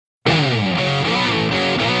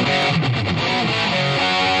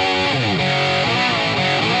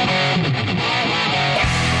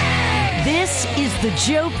The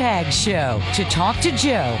Joe Pags Show. To talk to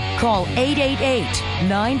Joe, call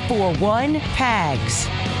 888-941-PAGS.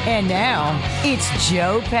 And now, it's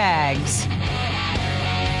Joe Pags.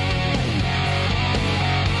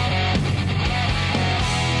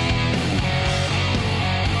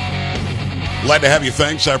 Glad to have you.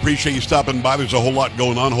 Thanks. I appreciate you stopping by. There's a whole lot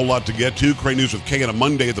going on, a whole lot to get to. Crane News with Kay on a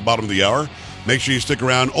Monday at the bottom of the hour. Make sure you stick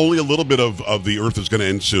around. Only a little bit of the earth is going to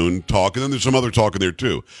end soon talk, and then there's some other talk in there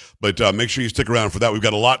too. But make sure you stick around for that. We've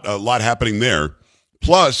got a lot happening there.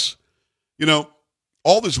 Plus,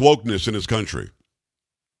 all this wokeness in this country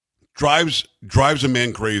drives a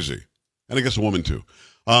man crazy, and I guess a woman too.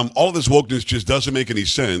 All of this wokeness just doesn't make any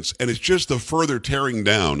sense, and it's just the further tearing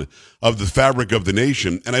down of the fabric of the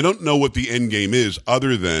nation. And I don't know what the end game is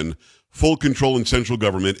other than full control in central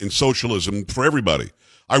government and socialism for everybody.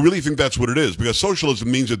 I really think that's what it is, because socialism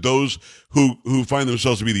means that those who find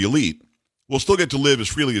themselves to be the elite will still get to live as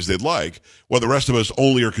freely as they'd like, while the rest of us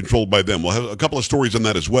only are controlled by them. We'll have a couple of stories on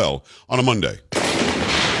that as well on a Monday.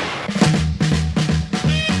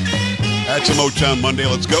 That's a Motown Monday.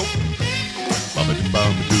 Let's go.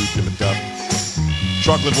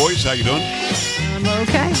 Chocolate Voice, how you doing? I'm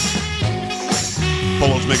okay.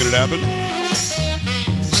 Polo's making it happen.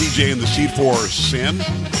 CJ in the seat for Sam.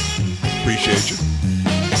 Appreciate you.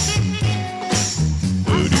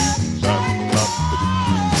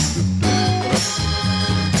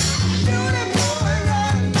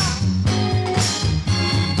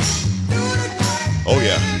 Oh,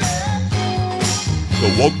 yeah. The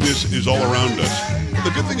wokeness is all around us.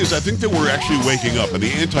 The good thing is I think that we're actually waking up, and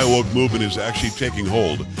the anti-woke movement is actually taking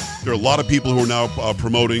hold. There are a lot of people who are now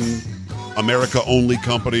promoting America-only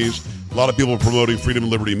companies. A lot of people are promoting freedom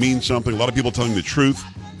and liberty means something. A lot of people telling the truth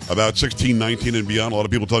about 1619 and beyond. A lot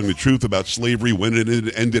of people telling the truth about slavery, when it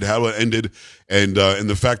ended, how it ended, and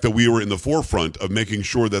the fact that we were in the forefront of making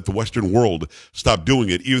sure that the Western world stopped doing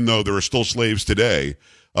it, even though there are still slaves today.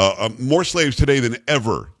 More slaves today than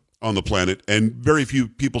ever on the planet, and very few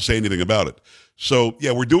people say anything about it. So,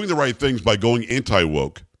 yeah, we're doing the right things by going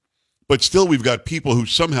anti-woke, but still we've got people who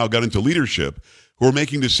somehow got into leadership who are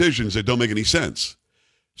making decisions that don't make any sense.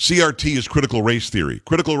 CRT is critical race theory.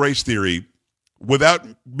 Critical race theory, without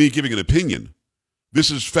me giving an opinion, this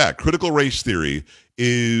is fact. Critical race theory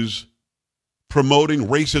is promoting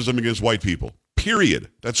racism against white people, period.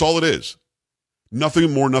 That's all it is.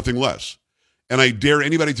 Nothing more, nothing less. And I dare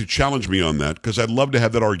anybody to challenge me on that, because I'd love to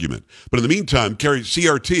have that argument. But in the meantime,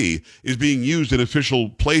 CRT is being used in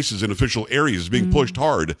official places, in official areas, being pushed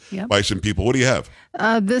hard by some people. What do you have?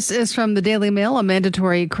 This is from the Daily Mail. A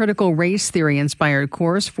mandatory critical race theory inspired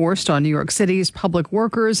course forced on New York City's public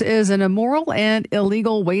workers is an immoral and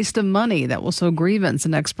illegal waste of money that will sow grievance,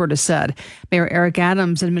 an expert has said. Mayor Eric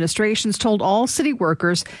Adams' administrations told all city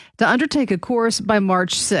workers to undertake a course by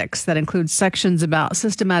March 6th that includes sections about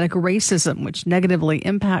systematic racism, which negatively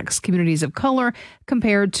impacts communities of color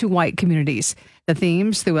compared to white communities. The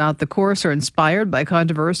themes throughout the course are inspired by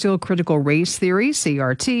controversial critical race theory,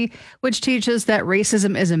 CRT, which teaches that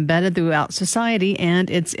racism is embedded throughout society and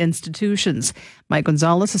its institutions. Mike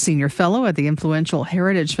Gonzalez, a senior fellow at the influential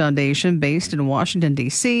Heritage Foundation based in Washington,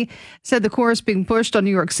 D.C., said the course being pushed on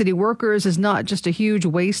New York City workers is not just a huge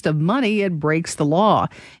waste of money, it breaks the law.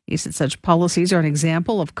 He said such policies are an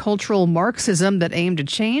example of cultural Marxism that aim to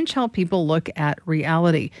change how people look at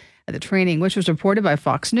reality. The training, which was reported by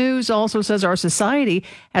Fox News, also says our society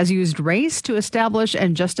has used race to establish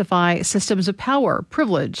and justify systems of power,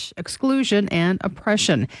 privilege, exclusion, and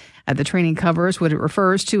oppression. The training covers what it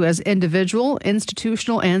refers to as individual,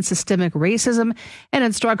 institutional, and systemic racism, and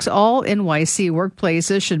instructs all NYC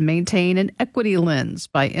workplaces should maintain an equity lens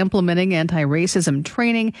by implementing anti-racism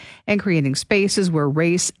training and creating spaces where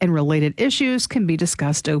race and related issues can be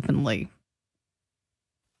discussed openly.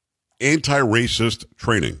 Anti-racist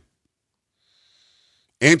training.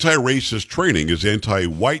 Anti-racist training is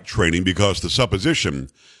anti-white training, because the supposition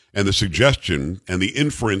and the suggestion and the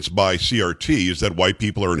inference by CRT is that white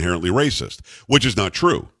people are inherently racist, which is not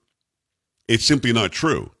true. It's simply not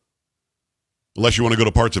true. Unless you want to go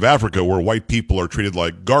to parts of Africa where white people are treated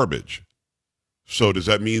like garbage. So does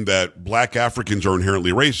that mean that black Africans are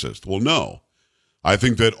inherently racist? Well, no. I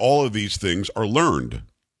think that all of these things are learned.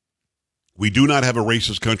 We do not have a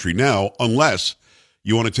racist country now unless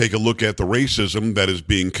you want to take a look at the racism that is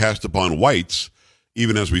being cast upon whites,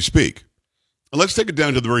 even as we speak. And let's take it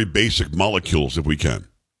down to the very basic molecules, if we can.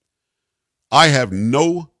 I had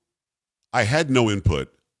no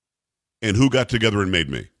input in who got together and made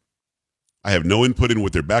me. I have no input in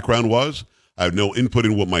what their background was. I have no input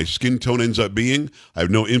in what my skin tone ends up being. I have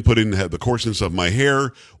no input in the coarseness of my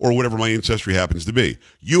hair or whatever my ancestry happens to be.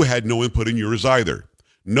 You had no input in yours either.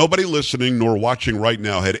 Nobody listening nor watching right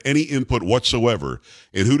now had any input whatsoever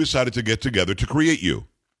in who decided to get together to create you.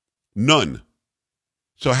 None.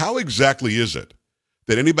 So how exactly is it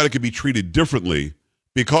that anybody could be treated differently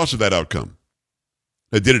because of that outcome?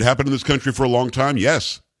 Now, did it happen in this country for a long time?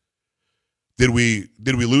 Yes. Did we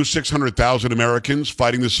lose 600,000 Americans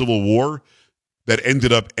fighting the Civil War that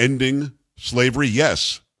ended up ending slavery?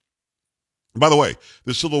 Yes. By the way,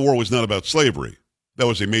 the Civil War was not about slavery. That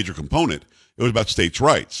was a major component. It was about states'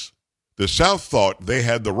 rights. The South thought they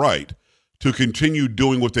had the right to continue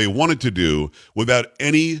doing what they wanted to do without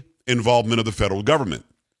any involvement of the federal government.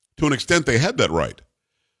 To an extent, they had that right,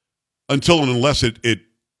 until and unless it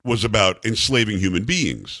was about enslaving human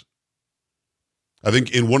beings. I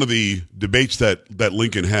think in one of the debates that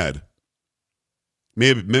Lincoln had, may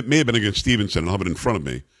have been against Stevenson, I'll have it in front of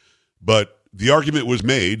me, but the argument was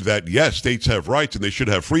made that, yes, states have rights and they should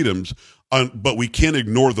have freedoms, but we can't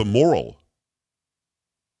ignore the moral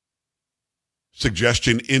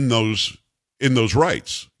suggestion in those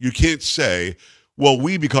rights. You can't say, well,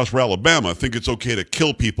 because we're Alabama, think it's okay to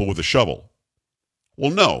kill people with a shovel.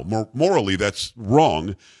 Well, no, morally that's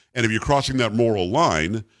wrong, and if you're crossing that moral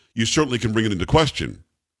line, you certainly can bring it into question.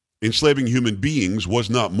 Enslaving human beings was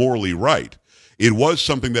not morally right. It was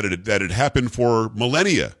something that had happened for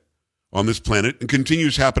millennia on this planet and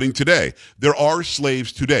continues happening today. There are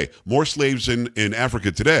slaves today, more slaves in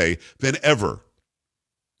Africa today than ever.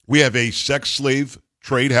 We have a sex slave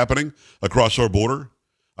trade happening across our border,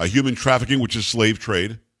 a human trafficking, which is slave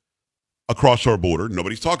trade, across our border.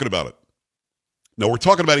 Nobody's talking about it. No, we're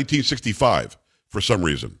talking about 1865 for some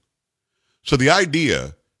reason. So the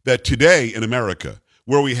idea that today in America,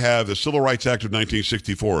 where we have the Civil Rights Act of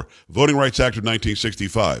 1964, Voting Rights Act of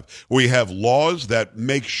 1965, where we have laws that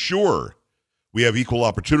make sure we have equal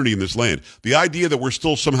opportunity in this land, the idea that we're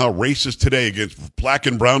still somehow racist today against black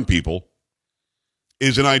and brown people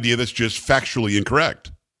is an idea that's just factually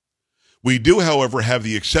incorrect. We do, however, have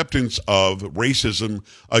the acceptance of racism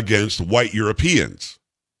against white Europeans.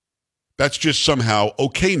 That's just somehow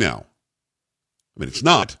okay now. I mean, it's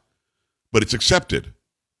not, but it's accepted.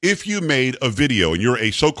 If you made a video and you're a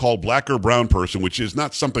so-called black or brown person, which is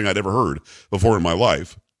not something I'd ever heard before in my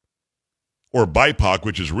life, or BIPOC,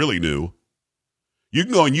 which is really new, you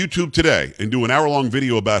can go on YouTube today and do an hour-long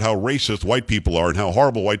video about how racist white people are and how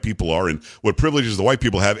horrible white people are and what privileges the white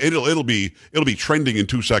people have. It'll be trending in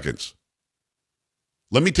 2 seconds.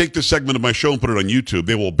 Let me take this segment of my show and put it on YouTube.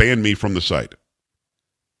 They will ban me from the site.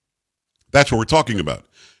 That's what we're talking about.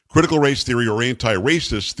 Critical race theory or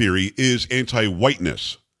anti-racist theory is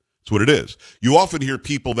anti-whiteness. That's what it is. You often hear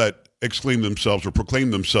people that exclaim themselves or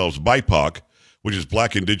proclaim themselves BIPOC, which is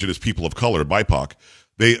black, indigenous, people of color, BIPOC.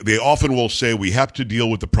 They often will say we have to deal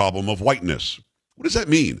with the problem of whiteness. What does that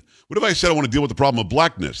mean? What if I said I want to deal with the problem of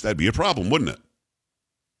blackness? That'd be a problem, wouldn't it?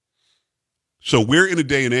 So we're in a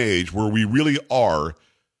day and age where we really are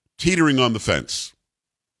teetering on the fence.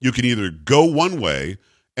 You can either go one way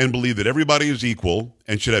and believe that everybody is equal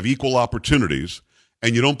and should have equal opportunities,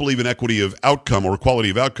 and you don't believe in equity of outcome or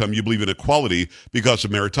equality of outcome, you believe in equality because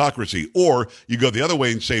of meritocracy. Or you go the other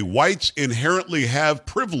way and say whites inherently have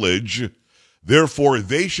privilege, therefore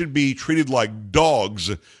they should be treated like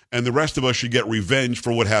dogs, and the rest of us should get revenge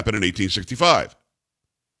for what happened in 1865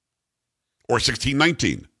 or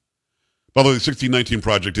 1619. By the way, the 1619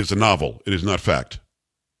 Project is a novel. It is not fact.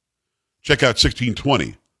 Check out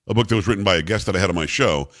 1620, a book that was written by a guest that I had on my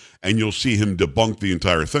show, and you'll see him debunk the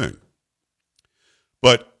entire thing.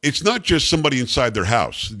 But it's not just somebody inside their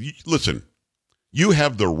house. Listen, you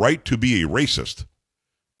have the right to be a racist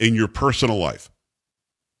in your personal life.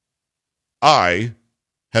 I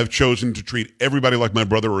have chosen to treat everybody like my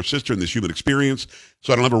brother or sister in this human experience,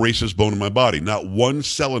 so I don't have a racist bone in my body. Not one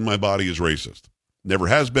cell in my body is racist. Never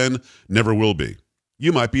has been, never will be.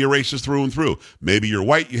 You might be a racist through and through. Maybe you're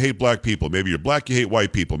white, you hate black people. Maybe you're black, you hate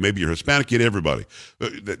white people. Maybe you're Hispanic, you hate everybody.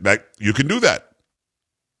 You can do that.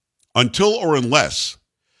 Until or unless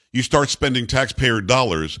you start spending taxpayer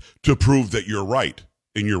dollars to prove that you're right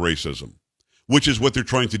in your racism, which is what they're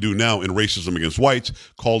trying to do now in racism against whites,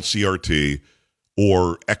 called CRT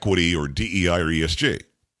or equity or DEI or ESG.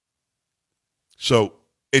 So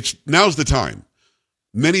now's the time.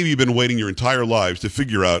 Many of you have been waiting your entire lives to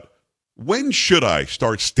figure out, when should I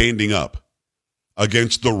start standing up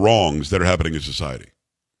against the wrongs that are happening in society?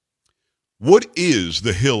 What is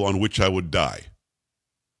the hill on which I would die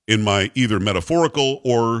in my either metaphorical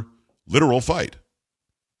or literal fight?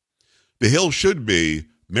 The hill should be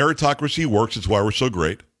meritocracy works. It's why we're so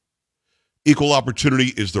great. Equal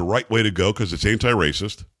opportunity is the right way to go because it's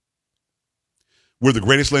anti-racist. We're the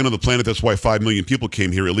greatest land on the planet. That's why 5 million people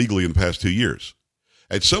came here illegally in the past 2 years.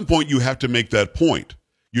 At some point, you have to make that point.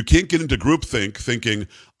 You can't get into groupthink thinking,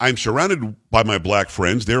 I'm surrounded by my black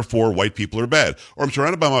friends, therefore white people are bad. Or I'm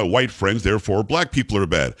surrounded by my white friends, therefore black people are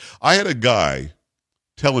bad. I had a guy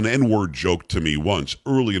tell an N-word joke to me once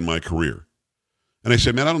early in my career. And I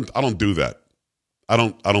said, man, I don't do that. I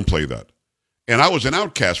don't play that. And I was an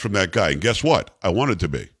outcast from that guy. And guess what? I wanted to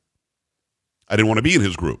be. I didn't want to be in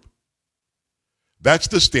his group. That's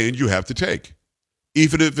the stand you have to take.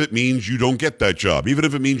 Even if it means you don't get that job, even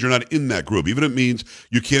if it means you're not in that group, even if it means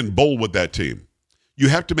you can't bowl with that team. You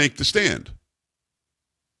have to make the stand.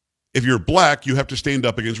 If you're black, you have to stand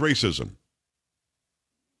up against racism.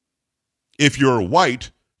 If you're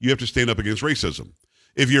white, you have to stand up against racism.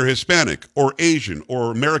 If you're Hispanic or Asian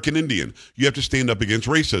or American Indian, you have to stand up against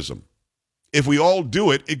racism. If we all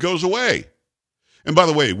do it, it goes away. And by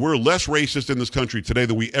the way, we're less racist in this country today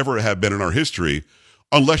than we ever have been in our history,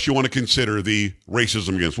 unless you want to consider the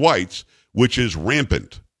racism against whites, which is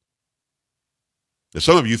rampant. Now,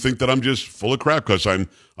 some of you think that I'm just full of crap because I'm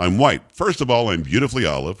white. First of all, I'm beautifully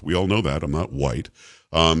olive. We all know that. I'm not white.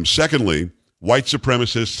 Secondly, white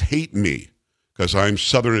supremacists hate me because I'm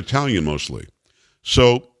Southern Italian mostly.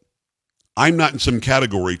 So I'm not in some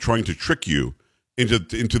category trying to trick you into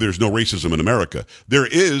there's no racism in America. There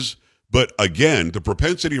is, but again, the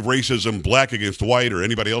propensity of racism, black against white or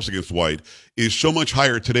anybody else against white, is so much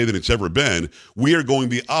higher today than it's ever been. We are going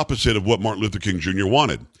the opposite of what Martin Luther King Jr.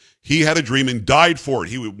 wanted. He had a dream and died for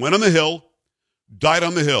it. He went on the Hill, died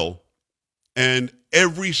on the Hill, and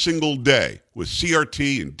every single day with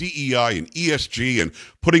CRT and DEI and ESG and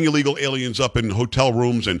putting illegal aliens up in hotel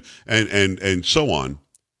rooms and so on,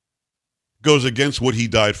 goes against what he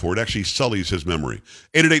died for. It actually sullies his memory.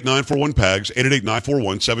 888-941-PAGS,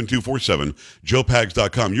 888-941-7247,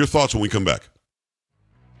 joepags.com. Your thoughts when we come back.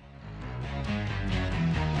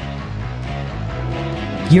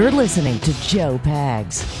 You're listening to Joe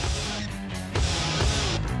Pags.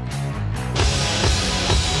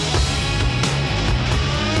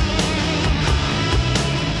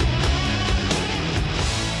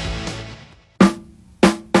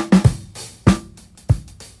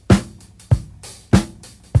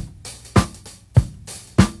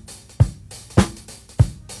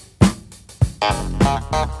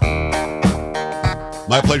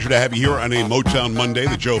 My pleasure to have you here on a Motown Monday,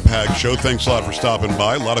 the Joe Pags Show. Thanks a lot for stopping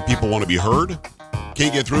by. A lot of people want to be heard.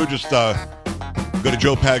 Can't get through, just go to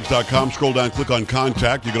joepags.com, scroll down, click on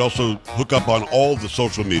contact. You can also hook up on all the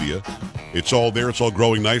social media. It's all there. It's all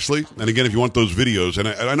growing nicely. And again, if you want those videos, and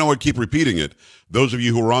I know I keep repeating it, those of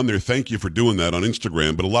you who are on there, thank you for doing that on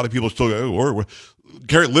Instagram. But a lot of people still go,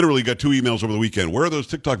 Garrett literally got 2 emails over the weekend. Where are those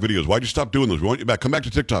TikTok videos? Why'd you stop doing those? We want you back. Come back to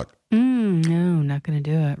TikTok. No, not going to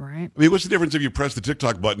do it, right? I mean, what's the difference if you press the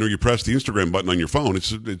TikTok button or you press the Instagram button on your phone?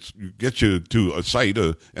 It gets you to a site,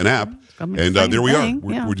 an app, and there we are.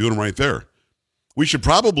 We're doing them right there. We should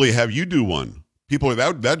probably have you do one. People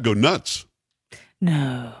that'd go nuts.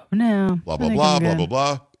 No. Blah, blah, blah, blah, blah,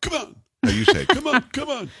 blah. Come on. How you say, come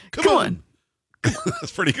on.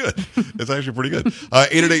 That's pretty good. That's actually pretty good.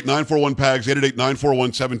 888-941-PAGS,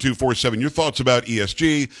 888-941-7247. Your thoughts about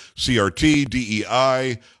ESG, CRT,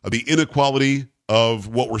 DEI, the inequality of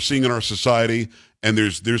what we're seeing in our society. And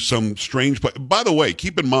there's some strange... By the way,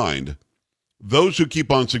 keep in mind, those who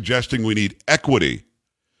keep on suggesting we need equity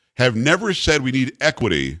have never said we need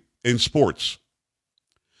equity in sports.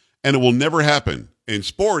 And it will never happen. In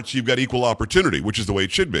sports, you've got equal opportunity, which is the way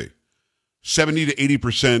it should be. 70 to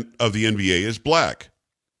 80% of the NBA is black.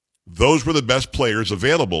 Those were the best players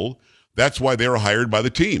available. That's why they were hired by the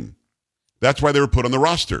team. That's why they were put on the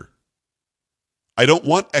roster. I don't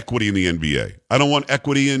want equity in the NBA. I don't want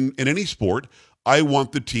equity in any sport. I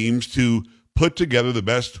want the teams to put together the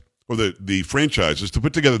best, or the franchises to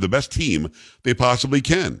put together the best team they possibly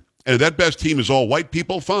can. And if that best team is all white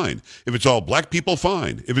people, fine. If it's all black people,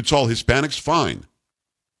 fine. If it's all Hispanics, fine.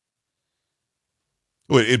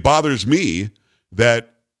 It bothers me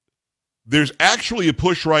that there's actually a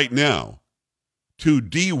push right now to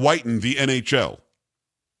de-whiten the NHL.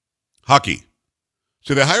 Hockey.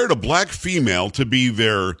 So they hired a black female to be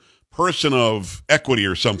their person of equity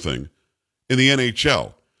or something in the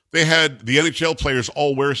NHL. They had the NHL players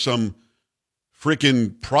all wear some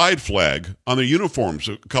freaking pride flag on their uniforms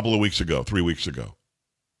a couple of weeks ago, 3 weeks ago.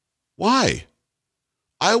 Why?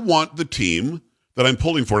 I want the team that I'm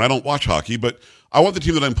pulling for, and I don't watch hockey, but I want the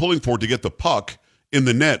team that I'm pulling for to get the puck in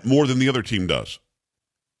the net more than the other team does.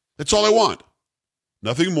 That's all I want.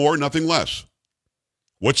 Nothing more, nothing less.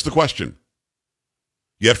 What's the question?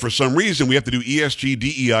 Yet for some reason, we have to do ESG,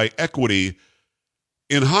 DEI, equity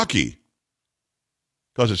in hockey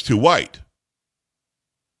because it's too white.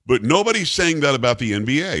 But nobody's saying that about the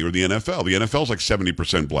NBA or the NFL. The NFL is like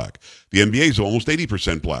 70% black. The NBA is almost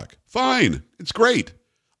 80% black. Fine. It's great.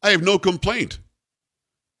 I have no complaint.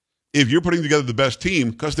 If you're putting together the best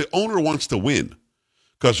team, because the owner wants to win,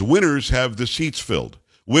 because winners have the seats filled.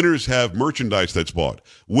 Winners have merchandise that's bought.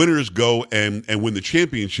 Winners go and win the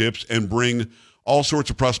championships and bring all sorts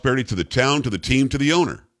of prosperity to the town, to the team, to the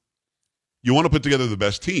owner. You want to put together the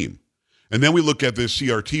best team. And then we look at this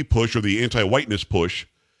CRT push or the anti-whiteness push,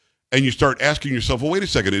 and you start asking yourself, well, wait a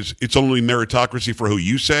second, it's only meritocracy for who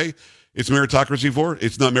you say it's meritocracy for?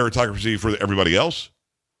 It's not meritocracy for everybody else?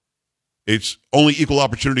 It's only equal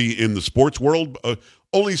opportunity in the sports world?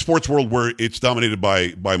 Only sports world where it's dominated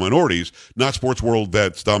by minorities, not sports world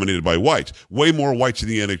that's dominated by whites. Way more whites in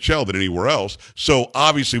the NHL than anywhere else, so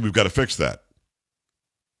obviously we've got to fix that.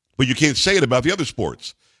 But you can't say it about the other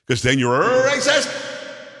sports, because then you're a racist,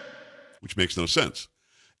 which makes no sense.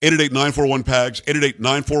 888-941-PAGS,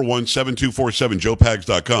 888-941-7247,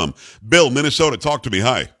 joepags.com. Bill, Minnesota, talk to me.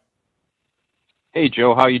 Hi. Hey,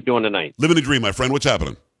 Joe. How you doing tonight? Living the dream, my friend. What's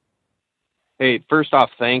happening? Hey, first off,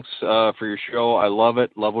 thanks for your show. I love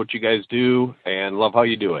it. Love what you guys do, and love how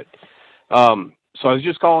you do it. So I was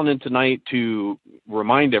just calling in tonight to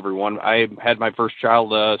remind everyone, I had my first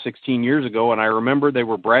child 16 years ago, and I remember they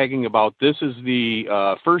were bragging about this is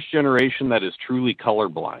the first generation that is truly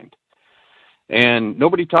colorblind. And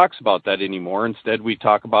nobody talks about that anymore. Instead, we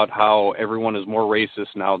talk about how everyone is more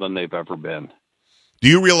racist now than they've ever been. Do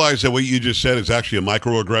you realize that what you just said is actually a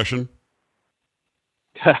microaggression?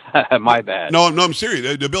 My bad. No, I'm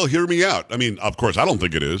serious. Bill, hear me out. I mean, of course, I don't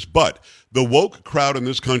think it is, but the woke crowd in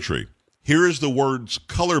this country hears the words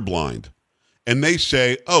colorblind, and they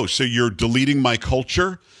say, oh, so you're deleting my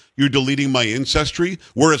culture? You're deleting my ancestry?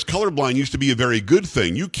 Whereas colorblind used to be a very good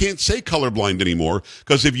thing. You can't say colorblind anymore,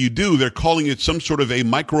 because if you do, they're calling it some sort of a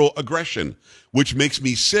microaggression, which makes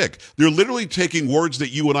me sick. They're literally taking words that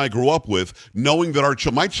you and I grew up with, knowing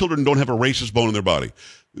that my children don't have a racist bone in their body.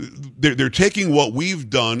 They're taking what we've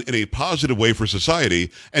done in a positive way for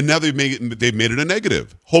society, and now they've made it a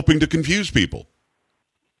negative, hoping to confuse people.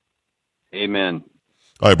 Amen.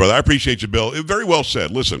 All right, brother. I appreciate you, Bill. Very well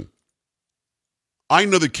said. Listen, I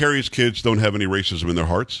know that Carrie's kids don't have any racism in their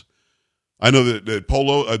hearts. I know that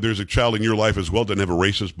Polo, there's a child in your life as well, doesn't have a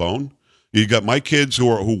racist bone. You got my kids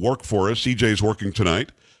who work for us. CJ's working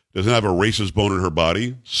tonight. Doesn't have a racist bone in her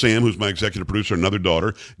body. Sam, who's my executive producer, another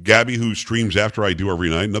daughter. Gabby, who streams after I do every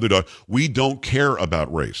night, another daughter. We don't care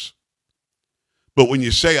about race. But when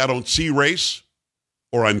you say I don't see race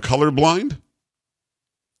or I'm colorblind,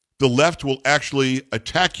 the left will actually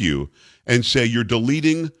attack you and say you're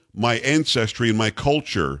deleting my ancestry and my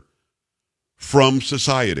culture from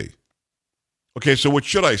society. Okay, so what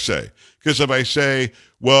should I say? Because if I say,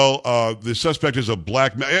 well, the suspect is a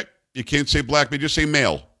black male, you can't say black man, just say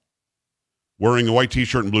male, wearing a white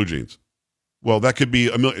T-shirt and blue jeans. Well, that could be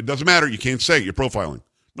it doesn't matter. You can't say it. You're profiling.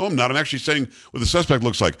 No, I'm not. I'm actually saying what the suspect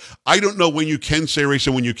looks like. I don't know when you can say race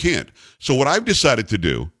and when you can't. So what I've decided to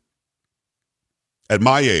do at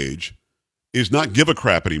my age is not give a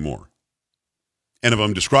crap anymore. And if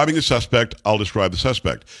I'm describing a suspect, I'll describe the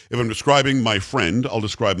suspect. If I'm describing my friend, I'll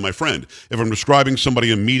describe my friend. If I'm describing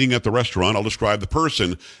somebody I'm meeting at the restaurant, I'll describe the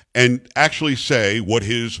person and actually say what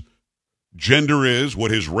his gender is,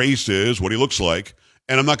 what his race is, what he looks like,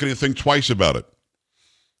 and I'm not going to think twice about it.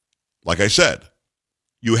 Like I said,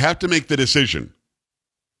 you have to make the decision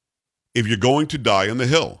if you're going to die on the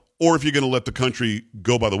Hill or if you're going to let the country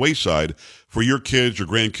go by the wayside for your kids, your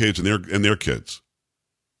grandkids, and their kids.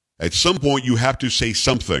 At some point, you have to say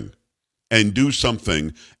something and do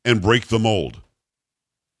something and break the mold.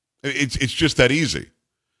 It's just that easy.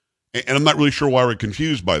 And I'm not really sure why we're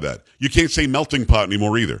confused by that. You can't say melting pot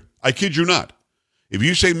anymore either. I kid you not. If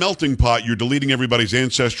you say melting pot, you're deleting everybody's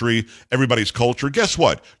ancestry, everybody's culture. Guess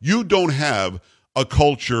what? You don't have a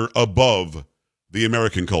culture above the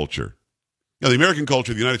American culture. Now, the American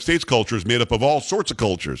culture, the United States culture, is made up of all sorts of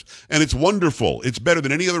cultures, and it's wonderful. It's better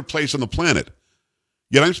than any other place on the planet.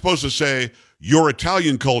 Yet I'm supposed to say your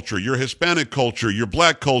Italian culture, your Hispanic culture, your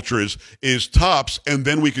black culture is tops, and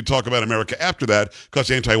then we could talk about America after that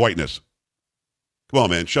because anti-whiteness. Come on,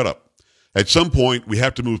 man, shut up. At some point, we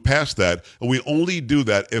have to move past that, and we only do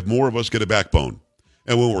that if more of us get a backbone.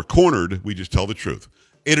 And when we're cornered, we just tell the truth.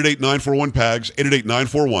 888-941-PAGS,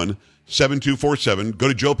 888-941-7247. Go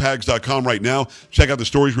to joepags.com right now. Check out the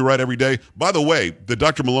stories we write every day. By the way, the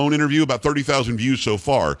Dr. Malone interview, about 30,000 views so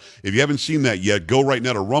far. If you haven't seen that yet, go right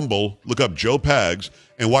now to Rumble, look up Joe Pags,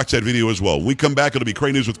 and watch that video as well. When we come back, it'll be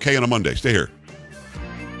Cray News with Kay on a Monday. Stay here.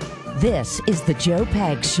 This is the Joe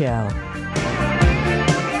Pags Show.